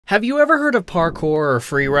Have you ever heard of parkour or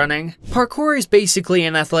freerunning? Parkour is basically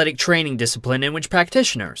an athletic training discipline in which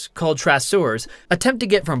practitioners, called traceurs, attempt to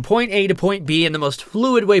get from point A to point B in the most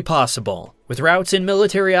fluid way possible. With routes in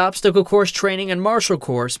military obstacle course training and martial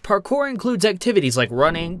course, parkour includes activities like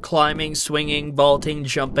running, climbing, swinging, vaulting,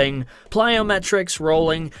 jumping, plyometrics,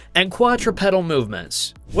 rolling, and quadrupedal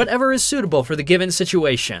movements. Whatever is suitable for the given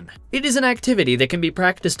situation. It is an activity that can be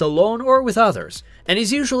practiced alone or with others, and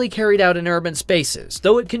is usually carried out in urban spaces,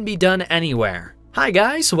 though it can be done anywhere. Hi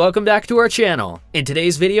guys, welcome back to our channel. In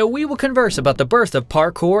today's video, we will converse about the birth of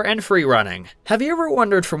parkour and freerunning. Have you ever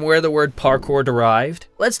wondered from where the word parkour derived?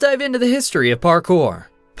 Let's dive into the history of parkour.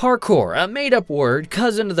 Parkour, a made-up word,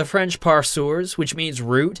 cousin to the French parcours, which means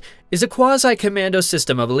route, is a quasi-commando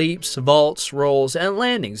system of leaps, vaults, rolls, and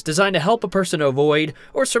landings designed to help a person avoid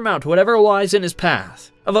or surmount whatever lies in his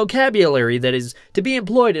path. A vocabulary that is to be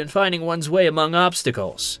employed in finding one's way among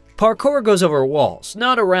obstacles. Parkour goes over walls,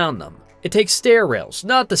 not around them. It takes stair rails,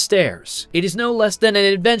 not the stairs. It is no less than an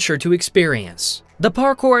adventure to experience. The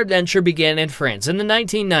parkour adventure began in France in the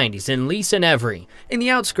 1990s in Lys and Evry, in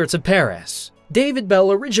the outskirts of Paris. David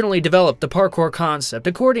Bell originally developed the parkour concept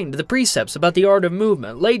according to the precepts about the art of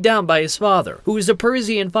movement laid down by his father, who was a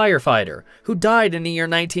Parisian firefighter, who died in the year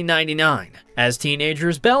 1999. As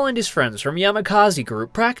teenagers, Bell and his friends from Yamakasi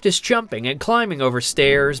Group practiced jumping and climbing over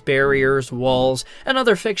stairs, barriers, walls, and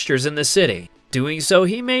other fixtures in the city. Doing so,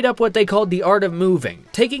 he made up what they called the art of moving,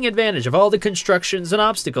 taking advantage of all the constructions and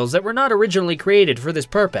obstacles that were not originally created for this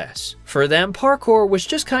purpose. For them, parkour was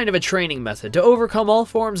just kind of a training method to overcome all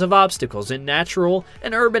forms of obstacles in natural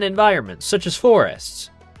and urban environments, such as forests.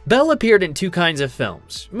 Bell appeared in two kinds of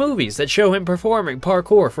films, movies that show him performing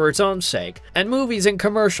parkour for its own sake, and movies and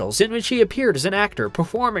commercials in which he appeared as an actor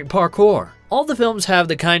performing parkour. All the films have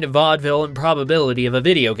the kind of vaudeville improbability of a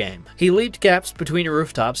video game. He leaped gaps between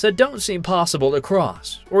rooftops that don't seem possible to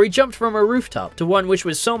cross, or he jumped from a rooftop to one which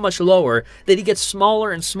was so much lower that he gets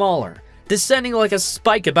smaller and smaller, descending like a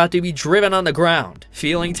spike about to be driven on the ground.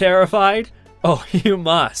 Feeling terrified? Oh, you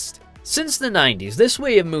must. Since the 90s, this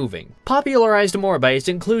way of moving, popularized more by its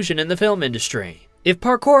inclusion in the film industry. If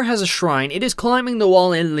parkour has a shrine, it is climbing the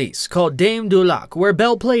wall in Lys, called Dame du Lac, where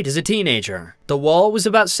Bell played as a teenager. The wall was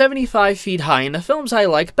about 75 feet high, and the films I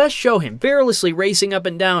like best show him fearlessly racing up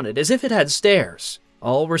and down it as if it had stairs.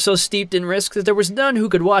 All were so steeped in risk that there was none who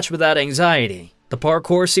could watch without anxiety. The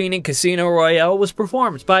parkour scene in Casino Royale was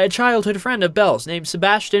performed by a childhood friend of Bell's named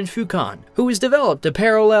Sebastien Foucan, who has developed a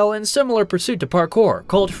parallel and similar pursuit to parkour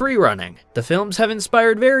called freerunning. The films have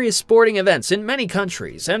inspired various sporting events in many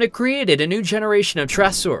countries and have created a new generation of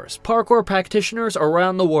traceurs, parkour practitioners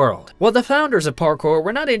around the world. While the founders of parkour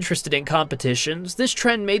were not interested in competitions, this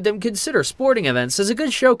trend made them consider sporting events as a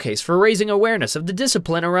good showcase for raising awareness of the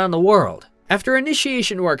discipline around the world. After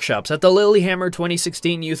initiation workshops at the Lillehammer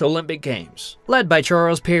 2016 Youth Olympic Games, led by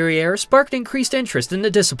Charles Perrier, sparked increased interest in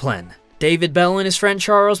the discipline. David Bell and his friend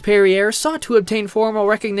Charles Perrier sought to obtain formal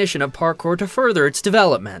recognition of parkour to further its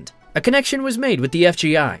development. A connection was made with the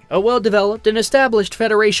FGI, a well-developed and established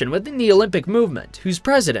federation within the Olympic movement, whose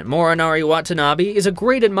president, Morinari Watanabe, is a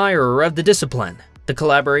great admirer of the discipline. The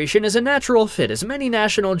collaboration is a natural fit as many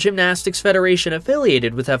national gymnastics federation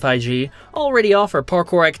affiliated with FIG already offer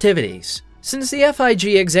parkour activities. Since the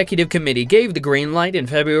FIG Executive Committee gave the green light in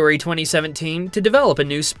February 2017 to develop a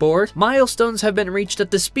new sport, milestones have been reached at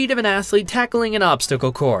the speed of an athlete tackling an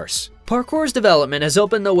obstacle course. Parkour's development has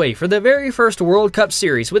opened the way for the very first World Cup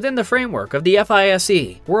series within the framework of the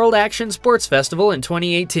FISE, World Action Sports Festival in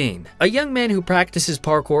 2018. A young man who practices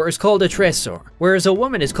parkour is called a traceur, whereas a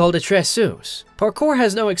woman is called a traceuse. Parkour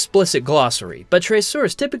has no explicit glossary, but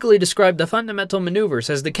traceurs typically describe the fundamental maneuvers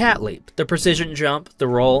as the cat leap, the precision jump, the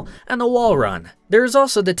roll, and the wall run. There is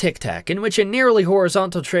also the tic-tac, in which a nearly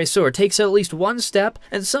horizontal traceur takes at least one step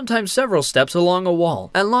and sometimes several steps along a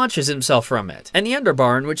wall and launches himself from it, and the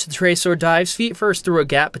underbar, in which the traceur dives feet first through a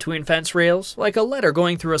gap between fence rails, like a letter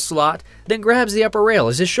going through a slot, then grabs the upper rail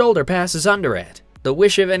as his shoulder passes under it. The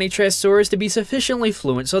wish of any traceur is to be sufficiently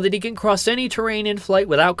fluent so that he can cross any terrain in flight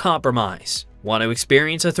without compromise. Want to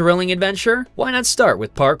experience a thrilling adventure? Why not start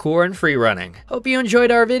with parkour and freerunning? Hope you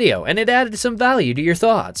enjoyed our video and it added some value to your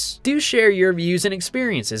thoughts. Do share your views and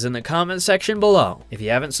experiences in the comment section below. If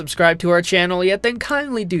you haven't subscribed to our channel yet, then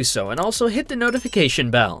kindly do so and also hit the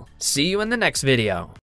notification bell. See you in the next video.